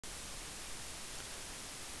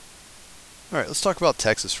All right, let's talk about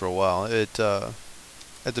Texas for a while. At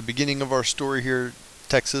the beginning of our story here,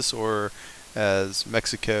 Texas, or as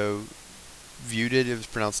Mexico viewed it, it was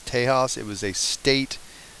pronounced Tejas. It was a state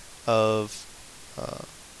of uh,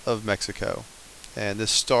 of Mexico, and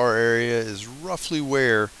this star area is roughly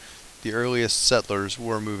where the earliest settlers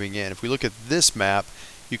were moving in. If we look at this map,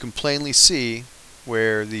 you can plainly see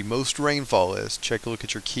where the most rainfall is. Check a look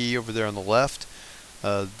at your key over there on the left.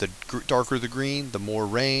 The darker the green, the more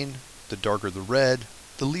rain. The darker the red,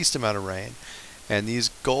 the least amount of rain. And these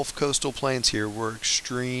Gulf coastal plains here were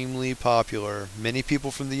extremely popular. Many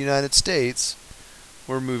people from the United States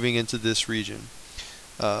were moving into this region.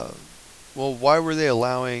 Uh, well, why were they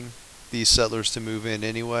allowing these settlers to move in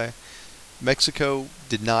anyway? Mexico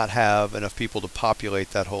did not have enough people to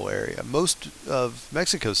populate that whole area. Most of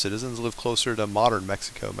Mexico's citizens live closer to modern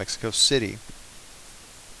Mexico, Mexico City.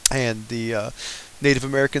 And the Native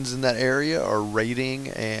Americans in that area are raiding,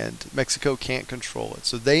 and Mexico can't control it.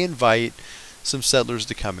 So they invite some settlers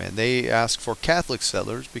to come in. They ask for Catholic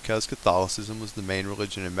settlers because Catholicism was the main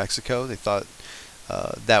religion in Mexico. They thought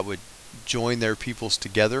that would join their peoples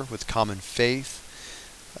together with common faith.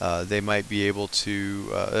 They might be able to,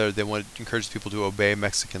 or they want to encourage people to obey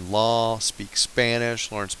Mexican law, speak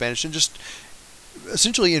Spanish, learn Spanish, and just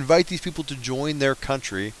essentially invite these people to join their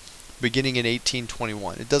country beginning in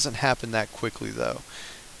 1821. It doesn't happen that quickly, though.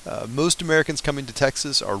 Most Americans coming to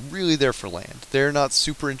Texas are really there for land. They're not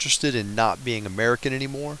super interested in not being American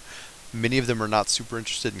anymore. Many of them are not super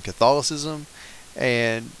interested in Catholicism,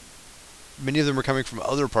 and many of them are coming from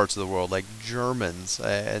other parts of the world, like Germans,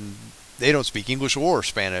 and they don't speak English or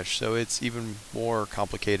Spanish, so it's even more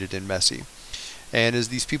complicated and messy. And as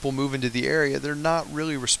these people move into the area, they're not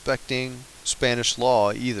really respecting Spanish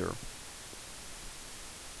law either.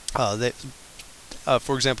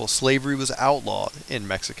 For example, slavery was outlawed in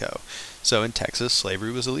Mexico. So in Texas,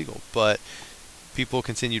 slavery was illegal, but people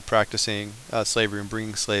continued practicing slavery and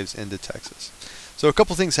bringing slaves into Texas. So a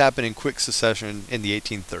couple things happen in quick succession in the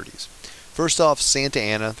 1830s. First off, Santa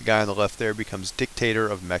Anna, the guy on the left there, becomes dictator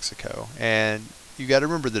of Mexico. And you got to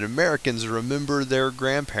remember that Americans remember their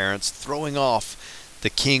grandparents throwing off the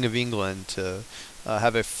King of England to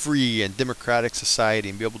have a free and democratic society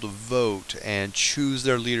and be able to vote and choose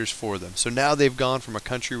their leaders for them. So now they've gone from a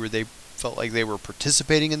country where they felt like they were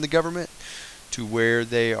participating in the government to where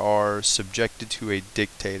they are subjected to a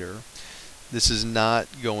dictator. This is not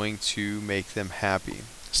going to make them happy.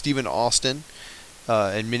 Stephen Austin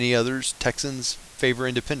and many others, Texans, favor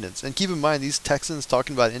independence. And keep in mind, these Texans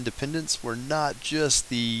talking about independence were not just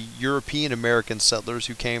the European American settlers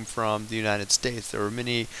who came from the United States. There were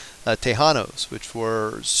many Tejanos, which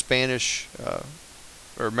were Spanish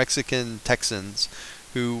or Mexican Texans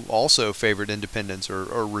who also favored independence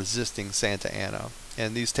or resisting Santa Anna.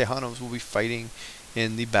 And these Tejanos will be fighting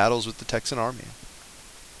in the battles with the Texan army.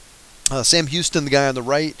 Sam Houston, the guy on the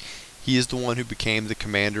right, he is the one who became the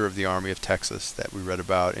commander of the Army of Texas that we read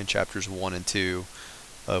about in chapters 1 and 2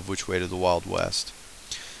 of Which Way to the Wild West.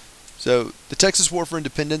 So the Texas War for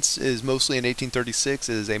Independence is mostly in 1836.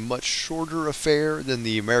 It is a much shorter affair than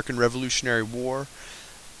the American Revolutionary War.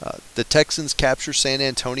 The Texans capture San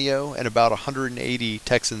Antonio, and about 180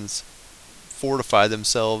 Texans fortify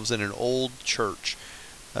themselves in an old church.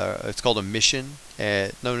 It's called a mission,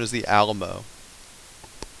 known as the Alamo.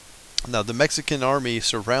 Now, the Mexican army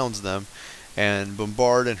surrounds them and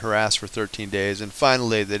bombard and harass for 13 days, and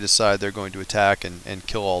finally they decide they're going to attack and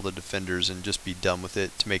kill all the defenders and just be done with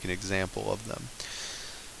it to make an example of them.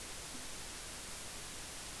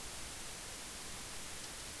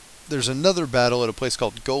 There's another battle at a place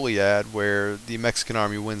called Goliad where the Mexican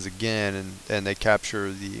army wins again, and they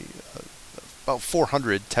capture the about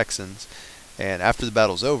 400 Texans, and after the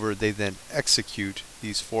battle's over, they then execute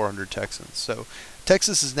these 400 Texans. So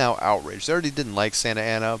Texas is now outraged. They already didn't like Santa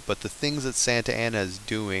Anna, but the things that Santa Anna is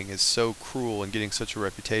doing is so cruel and getting such a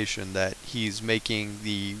reputation that he's making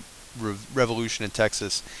the revolution in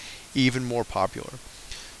Texas even more popular.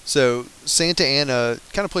 So Santa Anna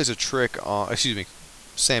kind of plays a trick on,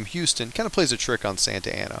 Sam Houston kind of plays a trick on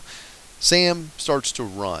Santa Anna. Sam starts to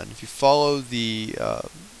run. If you follow the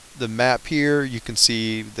map here, you can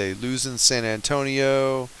see they lose in San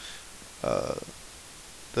Antonio.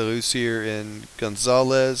 They lose here in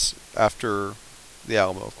Gonzales after the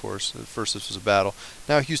Alamo, of course. At first this was a battle.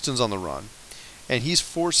 Now Houston's on the run. And he's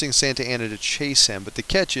forcing Santa Anna to chase him. But the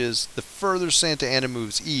catch is, the further Santa Anna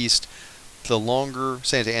moves east, the longer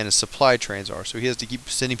Santa Anna's supply trains are. So he has to keep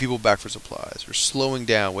sending people back for supplies, or slowing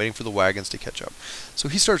down, waiting for the wagons to catch up. So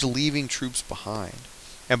he starts leaving troops behind.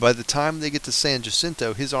 And by the time they get to San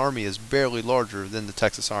Jacinto, his army is barely larger than the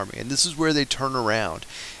Texas army. And this is where they turn around.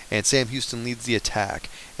 and Sam Houston leads the attack.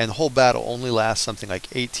 And the whole battle only lasts something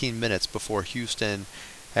like 18 minutes before Houston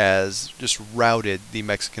has just routed the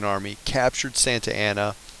Mexican army, captured Santa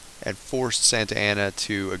Anna, and forced Santa Anna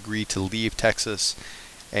to agree to leave Texas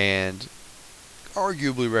and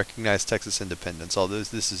arguably recognize Texas independence. Although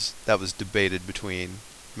that was debated between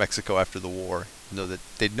Mexico after the war, though that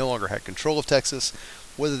they no longer had control of Texas.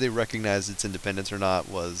 Whether they recognized its independence or not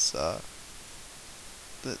was,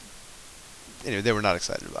 anyway, they were not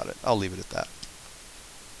excited about it. I'll leave it at that.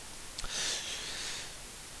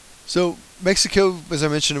 So Mexico, as I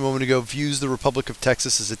mentioned a moment ago, views the Republic of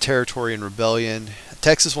Texas as a territory in rebellion.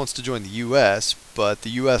 Texas wants to join the U.S., but the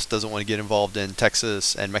U.S. doesn't want to get involved in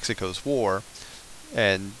Texas and Mexico's war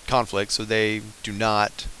and conflict, so they do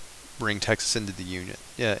not bring Texas into the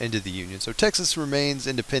Union. So Texas remains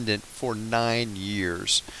independent for 9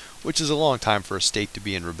 years, which is a long time for a state to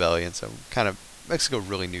be in rebellion. So kind of Mexico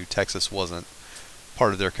really knew Texas wasn't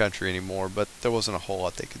part of their country anymore, but there wasn't a whole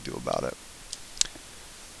lot they could do about it.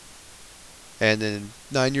 And then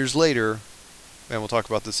 9 years later, and we'll talk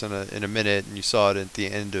about this in a minute, and you saw it at the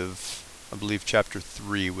end of, I believe, chapter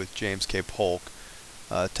 3 with James K. Polk,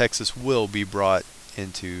 Texas will be brought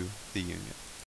into the Union.